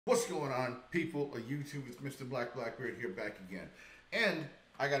What's going on, people of YouTube? It's Mr. Blackbeard here, back again. And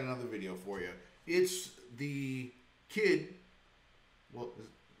I got another video for you. It's the Kid, well, his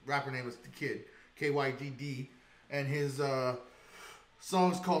rapper name is the Kid, KYDD, and his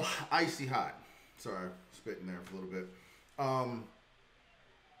song's called Icy Hot. Sorry, I'm spitting there for a little bit.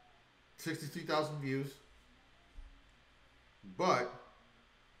 63,000 views, but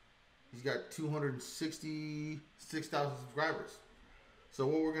he's got 266,000 subscribers. So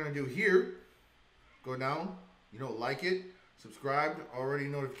what we're gonna do here, go down, like it, subscribe, already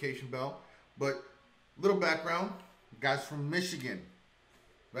notification bell. But little background, guys from Michigan,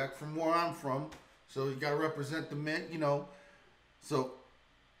 back from where I'm from. So you gotta represent the mint, So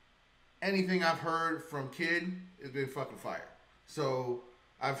anything I've heard from Kid has been fucking fire. So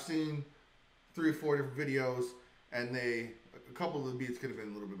I've seen 3 or 4 different videos, and a couple of the beats could have been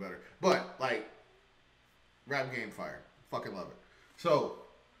a little bit better. But like, rap game fire, fucking love it. So,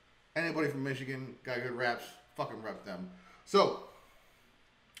 anybody from Michigan got good raps, fucking rep them. So,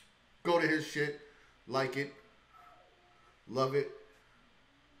 go to his shit, like it, love it,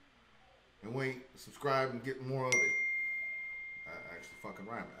 and wait, subscribe and get more of it. I actually fucking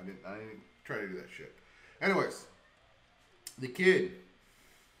rhyme. I didn't try to do that shit. Anyways, the Kid,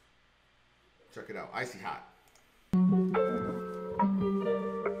 check it out, Icy Hot.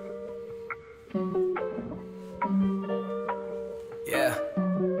 Yeah,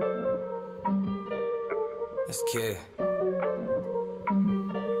 it's Kid.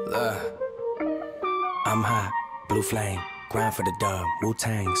 Look, I'm hot, blue flame, grind for the dub.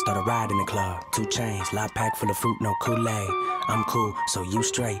 Wu-Tang, start a ride in the club. 2 chains, lot pack full of fruit, no Kool-Aid. I'm cool, so you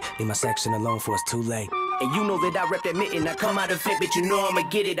straight. Leave my section alone for it's too late. And you know that I rep that mitten. I come out of Flint, but you know I'ma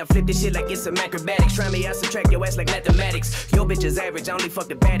get it. I flip this shit like it's some acrobatics. Try me, I subtract your ass like mathematics. Your bitch is average, I only fuck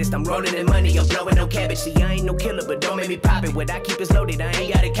the baddest. I'm rolling in money, I'm blowing no cabbage. See, I ain't no killer, but don't make me pop it. What I keep is loaded, I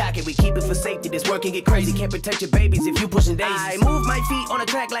ain't gotta cock it. We keep it for safety, this work can get crazy. Can't protect your babies if you pushing daisies. I move my feet on a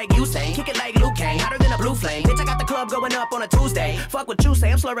track like Usain, kick it like Luke Kane, hotter than a blue flame. Bitch, I got the club going up on a Tuesday. Fuck what you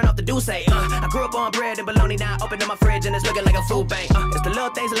say, I'm slurring off the Douce. I grew up on bread and bologna, now I open up my fridge and it's looking like a food bank. It's the little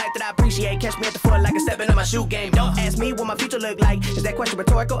things in life that I appreciate. Catch me at the foot like a stepping in my shoe game. Don't ask me what my future look like. Is that question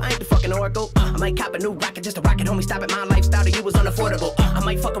rhetorical? I ain't the fucking oracle. I might cop a new rocket just to rock it, homie. Stop it, my lifestyle to you was unaffordable. I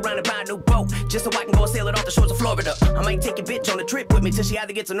might fuck around and buy a new boat just so I can go and sail it off the shores of Florida. I might take your bitch on a trip with me till she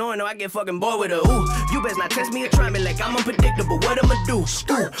either gets annoying or I get fucking bored with her. Ooh, you best not test me or try me like I'm unpredictable. What I'ma do? Ooh,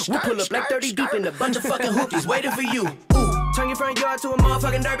 we'll pull up like 30 deep in a bunch of fucking hookies waiting for you. Ooh, turn your front yard to a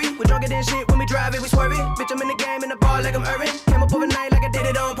motherfucking derby. We drunk it and shit when we drive it, we swerve it. Bitch, I'm in the game in the bar like I'm Irvin. Came up overnight like I did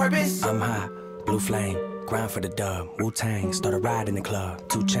it on purpose. I'm hot, blue flame, grind for the dub. Wu-Tang, start a ride in the club.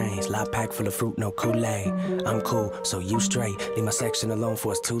 2 chains, lot pack full of fruit, no Kool-Aid. I'm cool, so you straight. Leave my section alone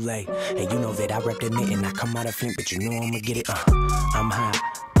for it's too late. And you know that I rep that mitten. I come out of Flint, but you know I'ma get it. I'm hot,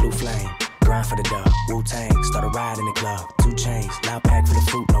 blue flame, grind for the dub. Wu-Tang, start a ride in the club. 2 chains, lot pack full of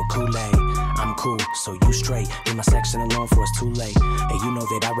fruit, no Kool-Aid. I'm cool, so you straight. Leave my section alone for it's too late. And you know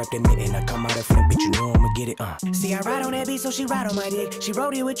that I rep that mitten. I come out of Flint, but you know I'ma get it. See, I ride on that beat, so she ride on my dick. She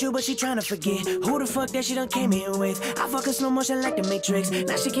rode it with you, but she tryna forget who the fuck that she done came in with. I fuck her slow motion like the Matrix.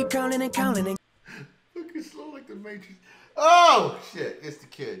 Now she keep counting and counting and Fucking slow like the Matrix. Oh shit, it's the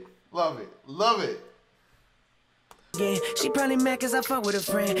Kid. Love it, love it. yeah, she probably mad cause I fuck with a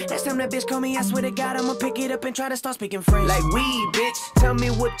friend. Next time that bitch call me, I swear to God, I'ma pick it up and try to start speaking French. Like weed, bitch, tell me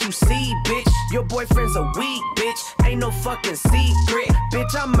what you see, bitch. Your boyfriend's a weak bitch, ain't no fucking secret.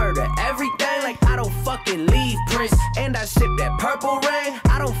 Bitch, I murder everything like I don't fucking leave Prince. And I sip that purple rain,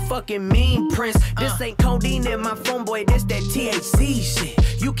 I don't fucking mean Prince. This ain't codeine in my phone, boy, this that THC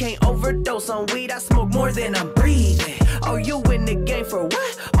shit. You can't overdose on weed, I smoke more than I'm breathing. Oh, you in the game for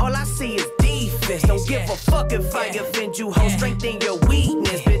what? All I see is defense. Don't give a fuck if I offend you, ho. Strengthen your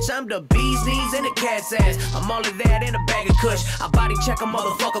weakness, bitch. I'm the bee's knees and the cat's ass. I'm all of that in a bag of kush. I body check a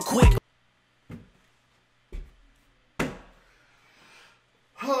motherfucker quick.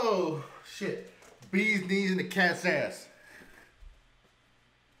 Oh shit, bee's knees and the cat's ass.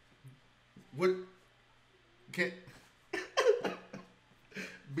 What? Can't.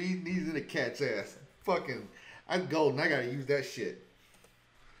 Bee's knees and the cat's ass. Fucking, I'm golden. I gotta use that shit.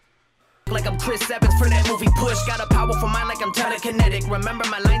 Like I'm Chris Evans for that movie Push. Got a powerful mind like I'm telekinetic. Remember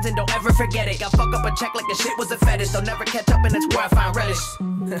my lines and don't ever forget it. Got fuck up a check like the shit was a fetish. They'll never catch up and that's where I find relish.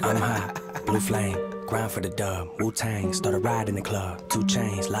 I'm hot, blue flame, grind for the dub. Wu-Tang, start a ride in the club. 2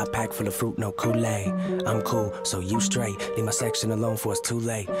 chains, lot pack full of fruit, no Kool-Aid. I'm cool, so you straight. Leave my section alone for it's too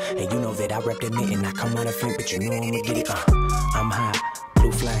late. And you know that I rep that mitten. I come out of Flint, but you know I'ma get it. I'm hot,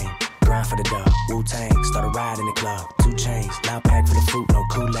 blue flame, grind grind for the dub. Wu-Tang, start a ride in the club. 2 chains, loud pack for the fruit, no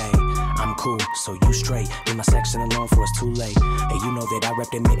Kool-Aid. I'm cool, so you straight. Leave my section alone for it's too late. Hey, you know that I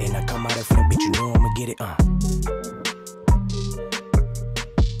rep that mitten. I come out of Flint, bitch, you know I'ma get it,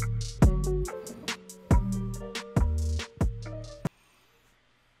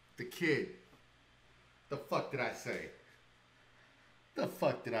 The Kid. The fuck did I say? The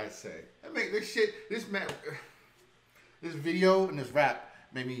fuck did I say? I mean, this shit, this video and this rap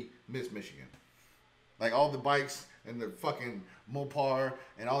made me miss Michigan. Like all the bikes and the fucking Mopar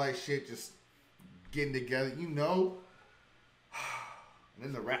and all that shit just getting together, you know? And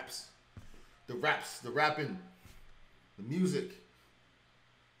then the rapping, the music.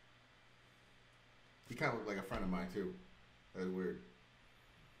 He kind of looked like a friend of mine too. That's weird.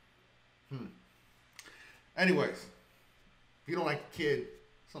 Anyways, if you don't like the Kid,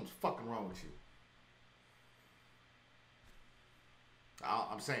 something's fucking wrong with you.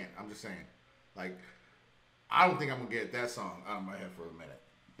 I'm just saying. Like, I don't think I'm gonna get that song out of my head for a minute.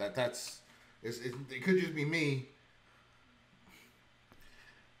 It could just be me.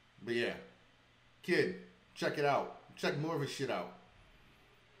 But yeah, Kid, check it out. Check more of his shit out.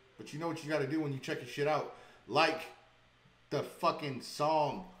 But you know what you gotta do when you check his shit out? Like the fucking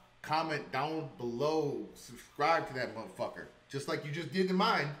song. Comment down below. Subscribe to that motherfucker. Just like you just did to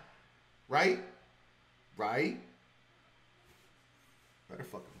mine. Right? Right? Better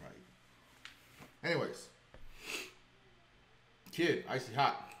fucking right. Anyways. Kid, Icy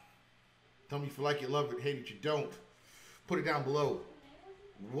Hot. Tell me if you like it, love it, hate it, you don't. Put it down below.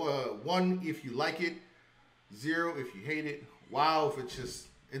 1 if you like it. 0 if you hate it. Wow if it's just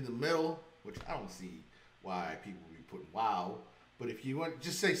in the middle. Which I don't see why people would be putting wow. But if you want,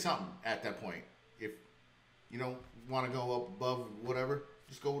 just say something at that point. If you don't want to go up above whatever,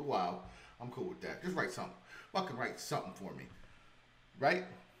 just go with wow. I'm cool with that. Just write something. Fucking write something for me. Right?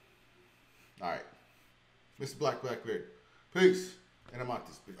 Alright. Mr. Blackbeard. Peace. And I'm out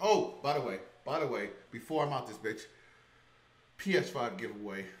this bitch. Oh, by the way, before I'm out this bitch, PS5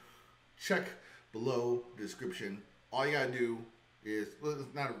 giveaway. Check below the description. All you gotta do is, well,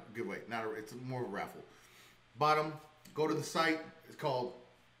 it's not a giveaway. It's more of a raffle. Bottom. Go to the site. It's called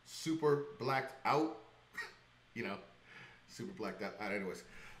Super Blacked Out. You know, Super Blacked Out. Anyways,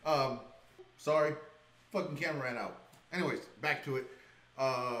 sorry, fucking camera ran out. Anyways, back to it.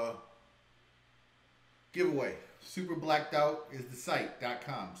 Giveaway. Super Blacked Out is the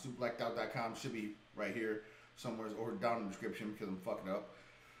site.com. Superblackedout.com should be right here somewhere or down in the description because I'm fucking up.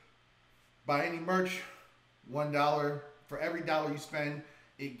 Buy any merch, $1. For every dollar you spend,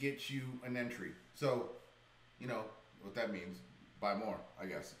 it gets you an entry. So, you know what that means. Buy more, I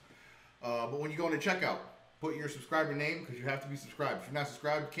guess. But when you go into checkout, put your subscriber name because you have to be subscribed. If you're not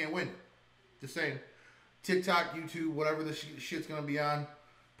subscribed, you can't win. Just saying. TikTok, YouTube, whatever the shit's going to be on,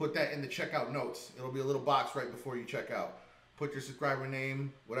 put that in the checkout notes. It'll be a little box right before you check out. Put your subscriber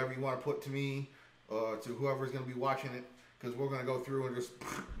name, whatever you want to put to me, to whoever's going to be watching it, because we're going to go through and just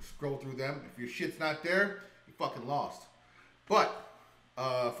scroll through them. If your shit's not there, you fucking lost. But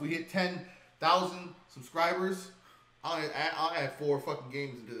if we hit 10,000 subscribers, I'll add 4 fucking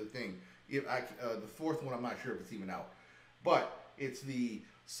games into the thing. If the 4th one, I'm not sure if it's even out. But it's the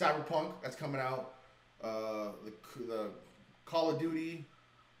Cyberpunk that's coming out. The Call of Duty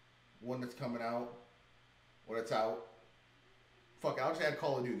one that's coming out. Or that's out. Fuck, I'll just add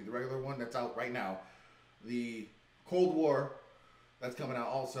Call of Duty. The regular one that's out right now. The Cold War that's coming out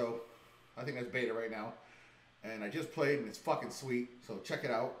also. I think that's beta right now. And I just played and it's fucking sweet. So check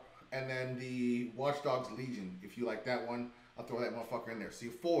it out. And then the Watch Dogs Legion. If you like that one, I'll throw that motherfucker in there. See,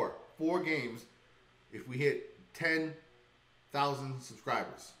 4 games if we hit 10,000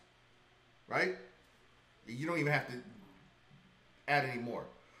 subscribers. Right? You don't even have to add any more.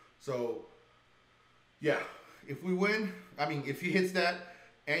 So, yeah. If we win, I mean, if he hits that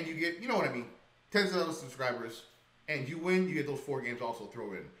and you get, you know what I mean, 10,000 subscribers and you win, you get those 4 games also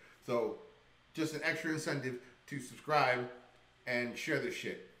thrown in. So, just an extra incentive to subscribe and share this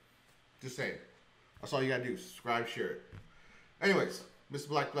shit. Just saying. That's all you gotta do. Subscribe, share it. Anyways,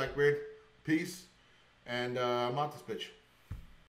 Mr. Blackbeard, peace. And I'm out this bitch.